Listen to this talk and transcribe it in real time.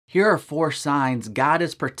Here are 4 signs God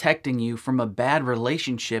is protecting you from a bad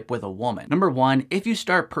relationship with a woman. Number 1, if you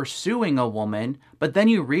start pursuing a woman, but then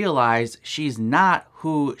you realize she's not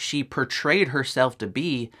who she portrayed herself to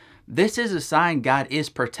be, this is a sign God is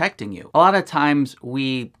protecting you. A lot of times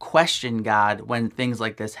we question God when things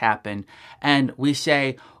like this happen, and we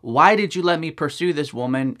say, why did you let me pursue this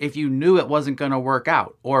woman if you knew it wasn't going to work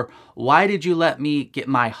out? Or why did you let me get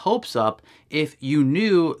my hopes up if you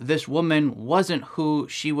knew this woman wasn't who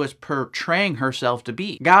she was portraying herself to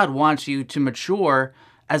be? God wants you to mature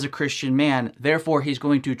as a Christian man. Therefore, he's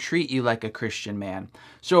going to treat you like a Christian man.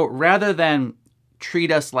 So rather than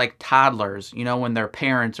treat us like toddlers, when their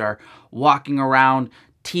parents are walking around,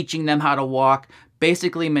 teaching them how to walk,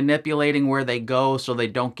 basically manipulating where they go so they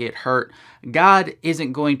don't get hurt. God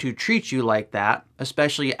isn't going to treat you like that,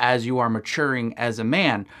 especially as you are maturing as a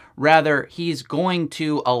man. Rather, he's going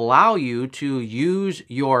to allow you to use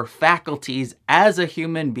your faculties as a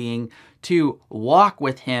human being to walk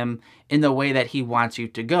with him in the way that he wants you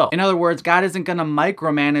to go. In other words, God isn't going to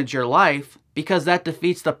micromanage your life, because that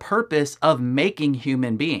defeats the purpose of making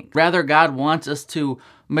human beings. Rather, God wants us to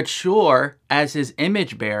mature as his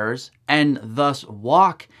image bearers and thus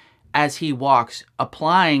walk as he walks,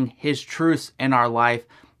 applying his truths in our life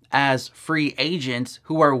as free agents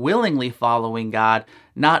who are willingly following God,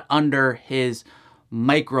 not under his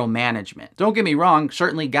micromanagement. Don't get me wrong,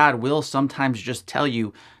 certainly God will sometimes just tell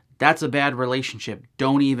you, that's a bad relationship,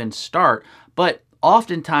 don't even start. But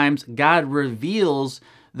oftentimes, God reveals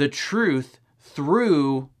the truth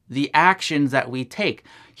through the actions that we take.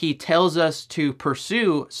 He tells us to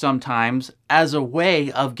pursue sometimes as a way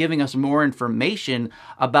of giving us more information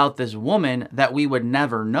about this woman that we would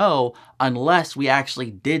never know unless we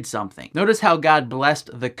actually did something. Notice how God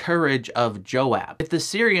blessed the courage of Joab. If the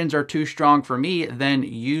Syrians are too strong for me, then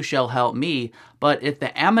you shall help me. But if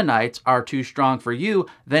the Ammonites are too strong for you,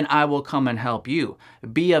 then I will come and help you.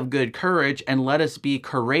 Be of good courage, and let us be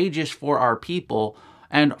courageous for our people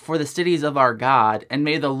and for the cities of our God, and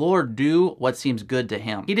may the Lord do what seems good to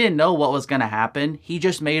him. He didn't know what was going to happen. He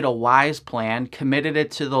just made a wise plan, committed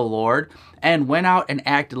it to the Lord, and went out and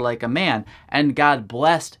acted like a man, and God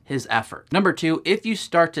blessed his effort. Number 2, if you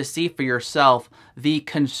start to see for yourself the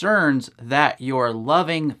concerns that your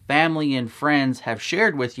loving family and friends have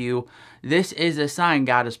shared with you, this is a sign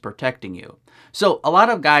God is protecting you. So a lot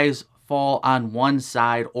of guys fall on one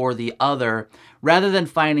side or the other rather than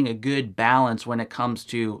finding a good balance when it comes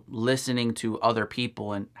to listening to other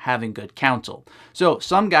people and having good counsel. So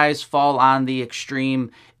some guys fall on the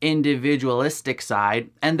extreme individualistic side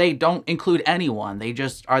and they don't include anyone. They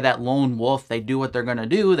just are that lone wolf. They do what they're going to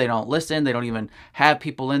do. They don't listen. They don't even have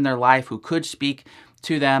people in their life who could speak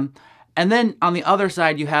to them. And then on the other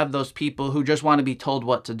side, you have those people who just want to be told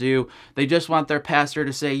what to do. They just want their pastor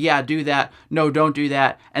to say, yeah, do that. No, don't do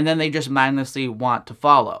that. And then they just mindlessly want to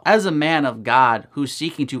follow. As a man of God who's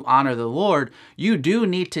seeking to honor the Lord, you do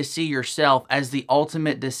need to see yourself as the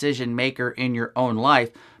ultimate decision maker in your own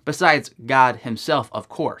life, besides God himself, of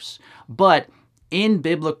course. But in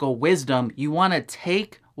biblical wisdom, you want to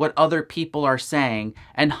take what other people are saying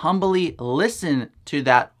and humbly listen to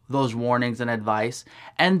those warnings and advice,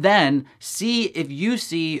 and then see if you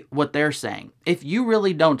see what they're saying. If you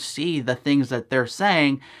really don't see the things that they're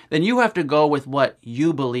saying, then you have to go with what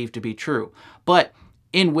you believe to be true. But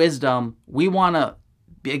in wisdom, we want to,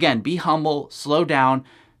 again, be humble, slow down,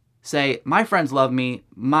 say, my friends love me,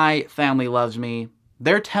 my family loves me,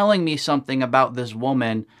 they're telling me something about this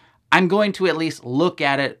woman. I'm going to at least look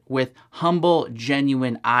at it with humble,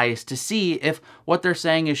 genuine eyes to see if what they're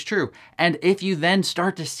saying is true. And if you then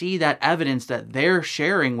start to see that evidence that they're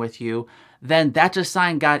sharing with you, then that's a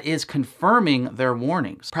sign God is confirming their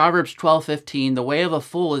warnings. Proverbs 12:15, the way of a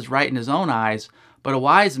fool is right in his own eyes, but a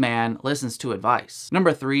wise man listens to advice.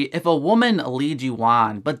 Number 3, if a woman leads you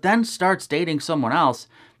on, but then starts dating someone else,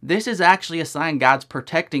 this is actually a sign God's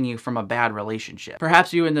protecting you from a bad relationship.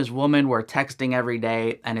 Perhaps you and this woman were texting every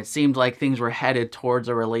day and it seemed like things were headed towards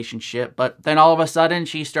a relationship, but then all of a sudden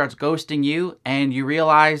she starts ghosting you and you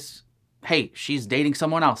realize, hey, she's dating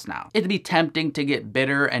someone else now. It'd be tempting to get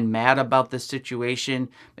bitter and mad about this situation,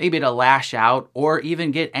 maybe to lash out or even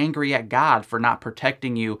get angry at God for not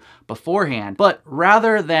protecting you beforehand. But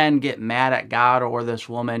rather than get mad at God or this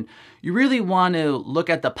woman, you really want to look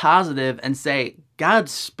at the positive and say, God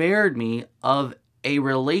spared me of a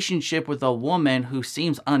relationship with a woman who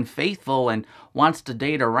seems unfaithful and wants to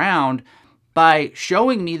date around by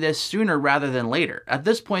showing me this sooner rather than later. At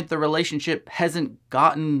this point, the relationship hasn't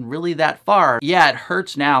gotten really that far. Yeah, it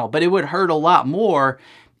hurts now, but it would hurt a lot more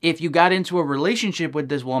if you got into a relationship with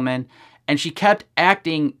this woman and she kept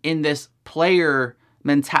acting in this player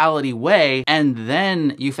mentality way, and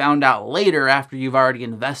then you found out later after you've already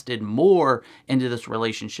invested more into this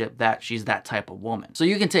relationship that she's that type of woman. So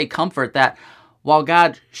you can take comfort that while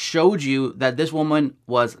God showed you that this woman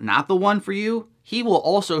was not the one for you, He will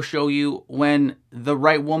also show you when the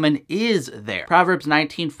right woman is there. Proverbs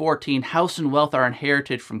 19:14, house and wealth are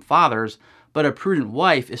inherited from fathers, but a prudent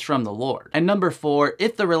wife is from the Lord. And number 4,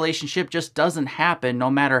 if the relationship just doesn't happen, no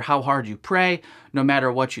matter how hard you pray, no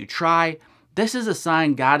matter what you try, this is a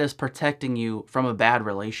sign God is protecting you from a bad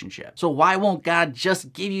relationship. So why won't God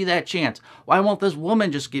just give you that chance? Why won't this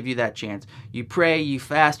woman just give you that chance? You pray, you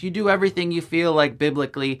fast, you do everything you feel like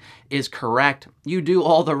biblically is correct. You do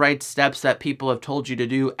all the right steps that people have told you to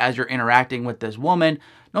do as you're interacting with this woman.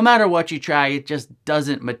 No matter what you try, it just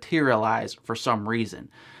doesn't materialize for some reason.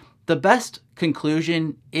 The best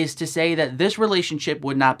conclusion is to say that this relationship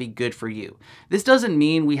would not be good for you. This doesn't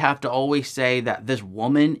mean we have to always say that this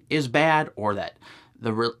woman is bad or that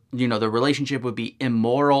the relationship would be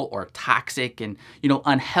immoral or toxic and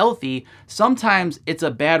unhealthy. Sometimes it's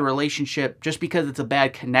a bad relationship just because it's a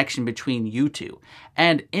bad connection between you two.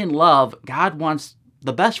 And in love, God wants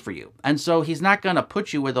the best for you. And so He's not going to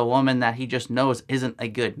put you with a woman that He just knows isn't a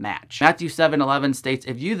good match. Matthew 7:11 states,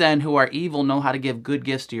 if you then who are evil know how to give good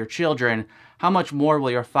gifts to your children, how much more will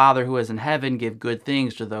your Father who is in heaven give good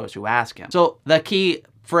things to those who ask Him? So the key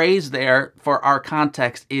phrase there for our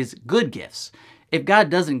context is good gifts. If God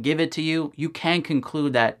doesn't give it to you, you can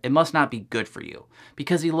conclude that it must not be good for you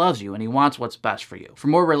because He loves you and He wants what's best for you. For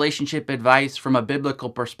more relationship advice from a biblical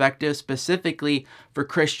perspective, specifically for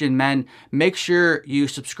Christian men, make sure you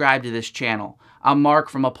subscribe to this channel. I'm Mark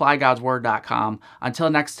from ApplyGodsWord.com. Until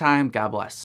next time, God bless.